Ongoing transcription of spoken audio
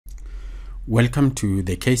Welcome to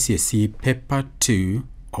the Kcse Paper 2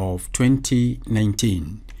 of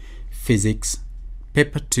 2019, Physics,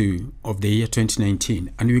 Paper 2 of the year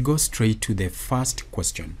 2019. And we go straight to the first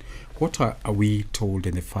question. What are we told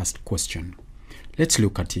in the first question? Let's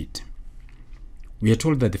look at it. We are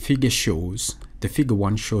told that the figure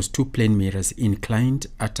 1 shows two plane mirrors inclined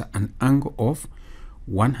at an angle of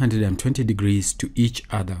 120 degrees to each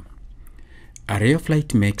other. A ray of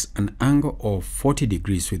light makes an angle of 40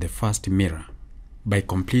 degrees with the first mirror. By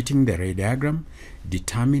completing the ray diagram,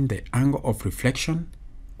 determine the angle of reflection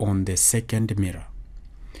on the second mirror.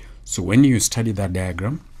 So when you study that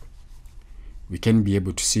diagram, we can be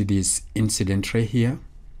able to see this incident ray here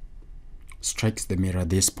strikes the mirror at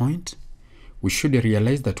this point. We should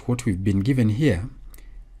realize that what we've been given here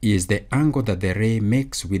is the angle that the ray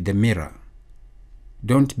makes with the mirror.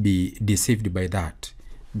 Don't be deceived by that.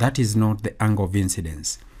 That is not the angle of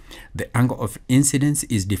incidence. The angle of incidence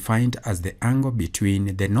is defined as the angle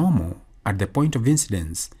between the normal at the point of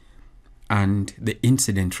incidence and the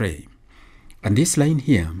incident ray. And this line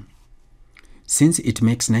here, since it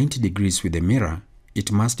makes 90 degrees with the mirror,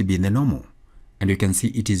 it must be the normal. And you can see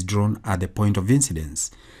it is drawn at the point of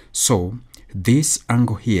incidence. So this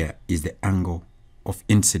angle here is the angle of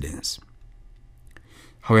incidence.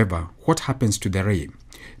 However, what happens to the ray?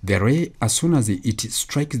 The ray, as soon as it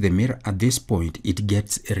strikes the mirror at this point, it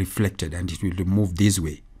gets reflected and it will move this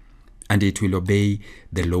way. And it will obey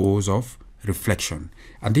the laws of reflection.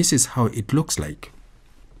 And this is how it looks like.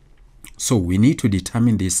 So we need to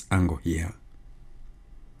determine this angle here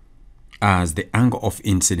as the angle of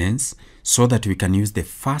incidence so that we can use the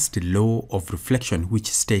first law of reflection,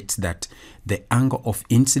 which states that the angle of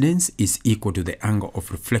incidence is equal to the angle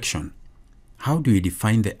of reflection. How do we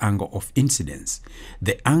define the angle of incidence?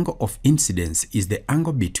 The angle of incidence is the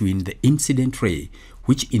angle between the incident ray,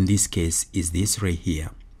 which in this case is this ray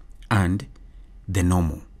here, and the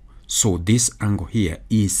normal. So this angle here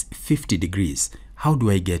is 50 degrees. How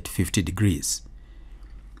do I get 50 degrees?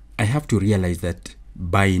 I have to realize that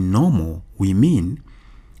by normal, we mean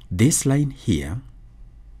this line here,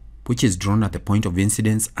 which is drawn at the point of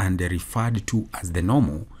incidence and referred to as the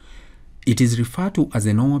normal. It is referred to as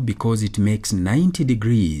a normal because it makes 90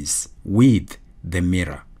 degrees with the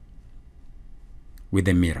mirror.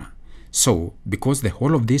 So, because the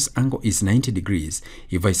whole of this angle is 90 degrees,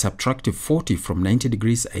 if I subtract 40 from 90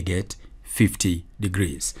 degrees, I get 50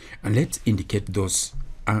 degrees. And let's indicate those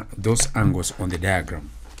angles on the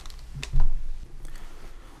diagram.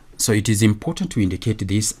 So it is important to indicate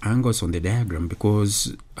these angles on the diagram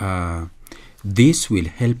because this will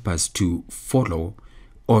help us to follow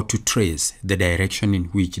or to trace the direction in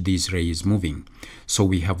which this ray is moving. So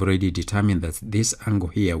we have already determined that this angle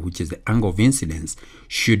here, which is the angle of incidence,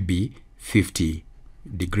 should be 50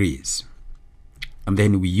 degrees. And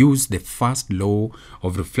then we use the first law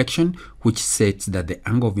of reflection, which states that the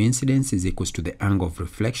angle of incidence is equal to the angle of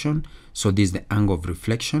reflection. So this is the angle of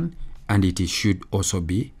reflection, and it should also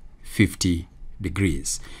be 50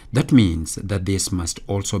 degrees. That means that this must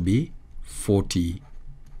also be 40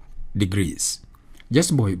 degrees.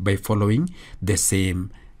 Just by following the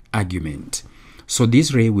same argument. So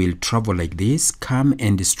this ray will travel like this, come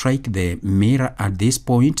and strike the mirror at this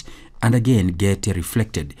point, and again get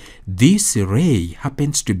reflected. This ray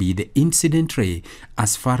happens to be the incident ray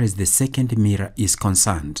as far as the second mirror is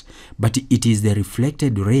concerned, but it is the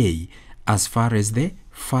reflected ray as far as the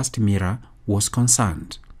first mirror was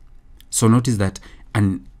concerned. So notice that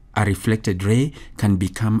a reflected ray can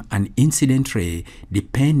become an incident ray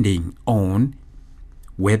depending on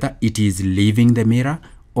whether it is leaving the mirror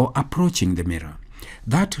or approaching the mirror.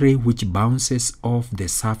 That ray which bounces off the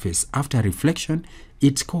surface after reflection,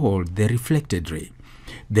 it's called the reflected ray.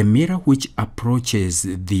 The mirror which approaches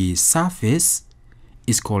the surface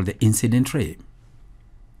is called the incident ray.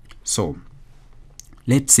 So,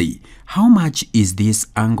 let's see, how much is this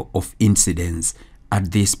angle of incidence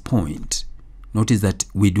at this point? Notice that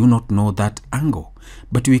we do not know that angle,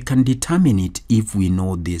 but we can determine it if we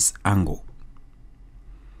know this angle.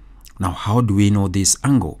 Now, how do we know this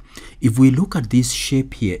angle? If we look at this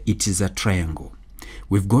shape here, it is a triangle.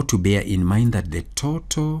 We've got to bear in mind that the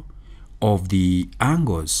total of the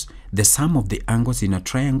angles, the sum of the angles in a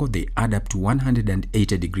triangle, they add up to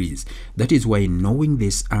 180 degrees. That is why knowing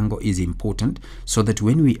this angle is important, so that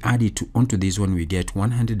when we add it onto this one, we get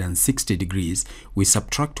 160 degrees. We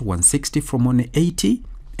subtract 160 from 180,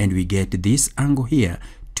 and we get this angle here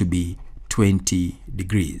to be 20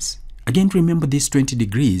 degrees. Again, remember this 20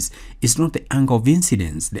 degrees is not the angle of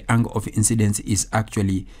incidence. The angle of incidence is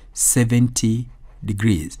actually 70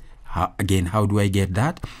 degrees. How do I get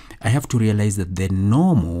that? I have to realize that the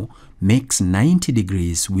normal makes 90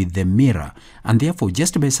 degrees with the mirror, and therefore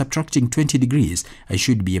just by subtracting 20 degrees, I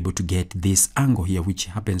should be able to get this angle here, which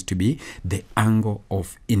happens to be the angle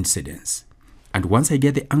of incidence. And once I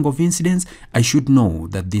get the angle of incidence, I should know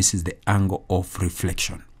that this is the angle of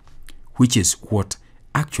reflection, which is what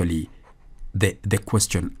actually the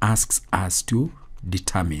question asks us to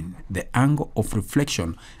determine. The angle of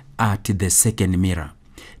reflection at the second mirror.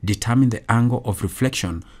 Determine the angle of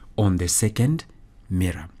reflection on the second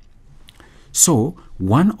mirror. So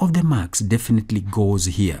one of the marks definitely goes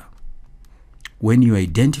here. When you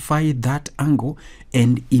identify that angle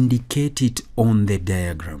and indicate it on the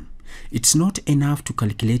diagram. It's not enough to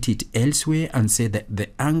calculate it elsewhere and say that the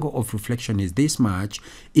angle of reflection is this much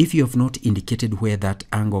if you have not indicated where that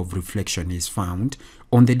angle of reflection is found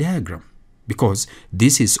on the diagram, because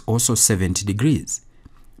this is also 70 degrees.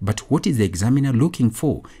 But what is the examiner looking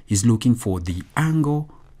for? He's looking for the angle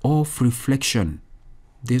of reflection,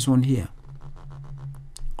 this one here,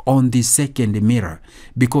 on the second mirror,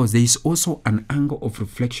 because there is also an angle of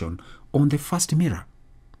reflection on the first mirror.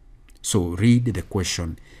 So read the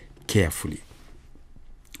question carefully.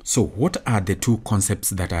 So what are the two concepts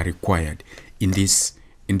that are required in this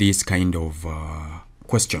kind of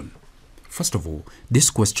question? First of all, this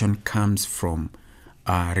question comes from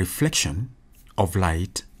a reflection of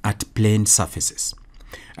light at plane surfaces.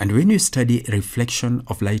 And when you study reflection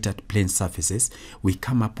of light at plane surfaces, we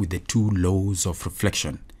come up with the two laws of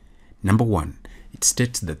reflection. Number one, it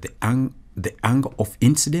states that the angle of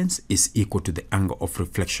incidence is equal to the angle of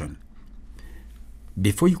reflection.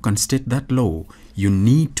 Before you can state that law, you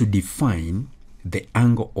need to define the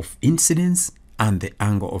angle of incidence and the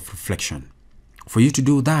angle of reflection. For you to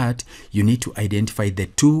do that, you need to identify the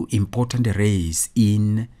two important rays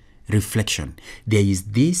in reflection. There is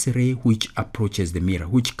this ray which approaches the mirror,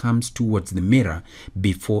 which comes towards the mirror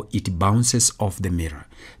before it bounces off the mirror.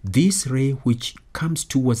 This ray which comes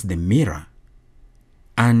towards the mirror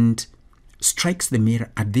and strikes the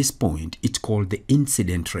mirror at this point, it's called the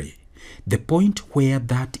incident ray. The point where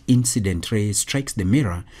that incident ray strikes the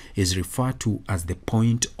mirror is referred to as the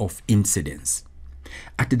point of incidence.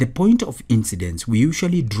 At the point of incidence, we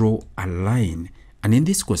usually draw a line, and in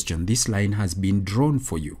this question, this line has been drawn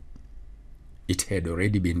for you. It had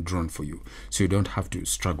already been drawn for you, so you don't have to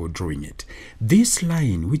struggle drawing it. This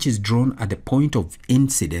line, which is drawn at the point of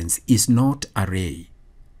incidence, is not a ray.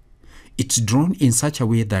 It's drawn in such a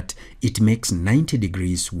way that it makes 90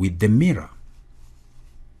 degrees with the mirror.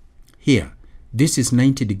 Here, this is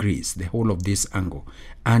 90 degrees, the whole of this angle.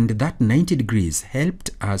 And that 90 degrees helped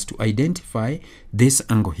us to identify this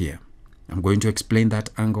angle here. I'm going to explain that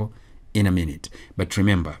angle in a minute. But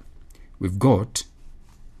remember, we've got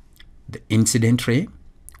the incident ray,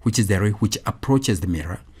 which is the ray which approaches the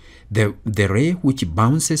mirror. The ray which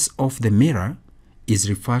bounces off the mirror is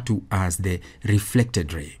referred to as the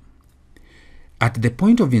reflected ray. At the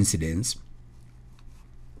point of incidence,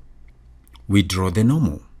 we draw the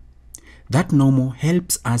normal. That normal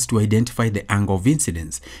helps us to identify the angle of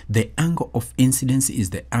incidence. The angle of incidence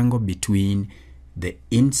is the angle between the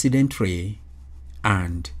incident ray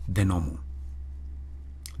and the normal.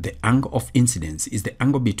 The angle of incidence is the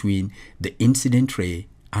angle between the incident ray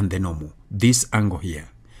and the normal. This angle here.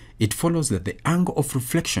 It follows that the angle of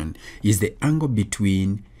reflection is the angle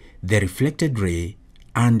between the reflected ray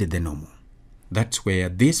and the normal. That's where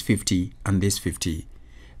this 50 and this 50.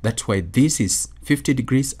 That's why this is 50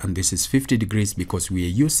 degrees and this is 50 degrees, because we are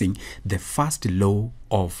using the first law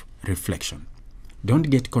of reflection. Don't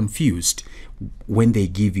get confused when they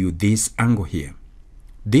give you this angle here.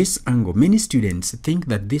 This angle, many students think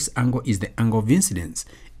that this angle is the angle of incidence.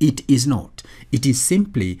 It is not. It is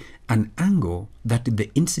simply an angle that the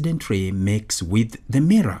incident ray makes with the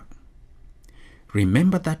mirror.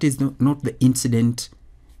 Remember, that is not the incident.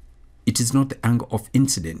 It is not the angle of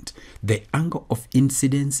incident. The angle of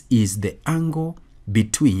incidence is the angle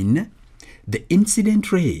between the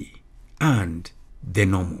incident ray and the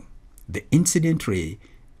normal. The incident ray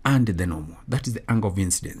and the normal. That is the angle of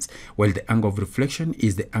incidence. While the angle of reflection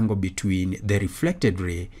is the angle between the reflected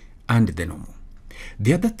ray and the normal.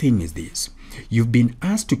 The other thing is this. You've been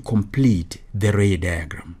asked to complete the ray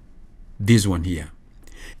diagram. This one here.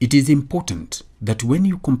 It is important that when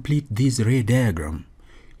you complete this ray diagram,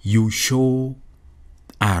 you show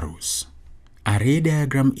arrows. A ray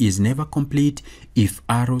diagram is never complete if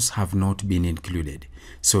arrows have not been included.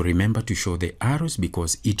 So remember to show the arrows,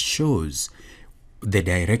 because it shows the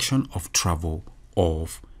direction of travel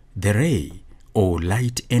of the ray or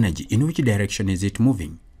light energy. In which direction is it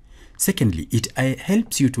moving? Secondly, it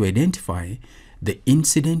helps you to identify the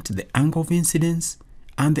incident, the angle of incidence,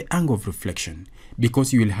 and the angle of reflection,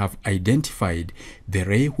 because you will have identified the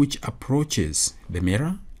ray which approaches the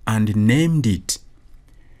mirror and named it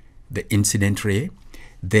the incident ray,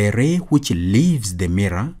 the ray which leaves the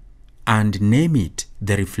mirror and name it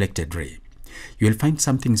the reflected ray. You will find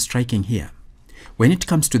something striking here. When it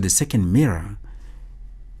comes to the second mirror,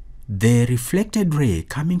 the reflected ray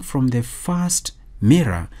coming from the first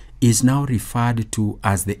mirror is now referred to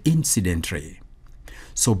as the incident ray.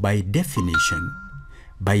 So by definition,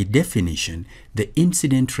 the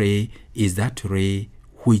incident ray is that ray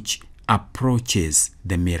which approaches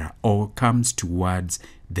the mirror or comes towards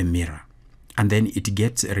the mirror. And then it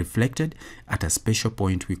gets reflected at a special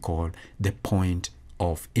point we call the point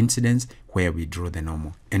of incidence, where we draw the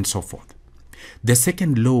normal, and so forth. The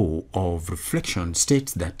second law of reflection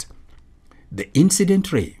states that the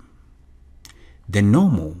incident ray, the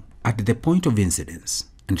normal at the point of incidence,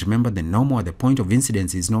 and remember the normal at the point of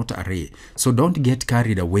incidence is not a ray, so don't get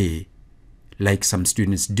carried away like some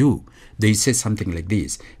students do. They say something like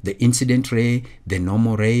this: the incident ray, the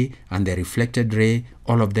normal ray, and the reflected ray,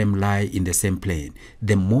 all of them lie in the same plane.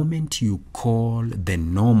 The moment you call the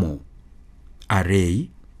normal a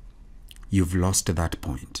ray, you've lost that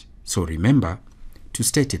point. So remember to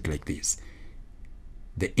state it like this: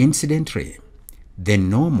 the incident ray, the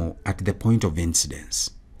normal at the point of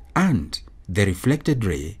incidence, and the reflected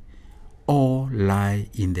ray all lie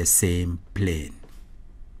in the same plane.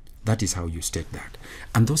 That is how you state that.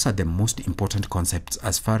 And those are the most important concepts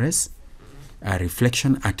as far as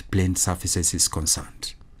reflection at plane surfaces is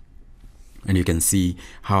concerned. And you can see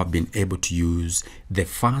how I've been able to use the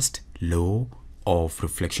first law of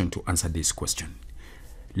reflection to answer this question.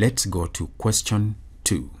 Let's go to question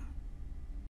 2.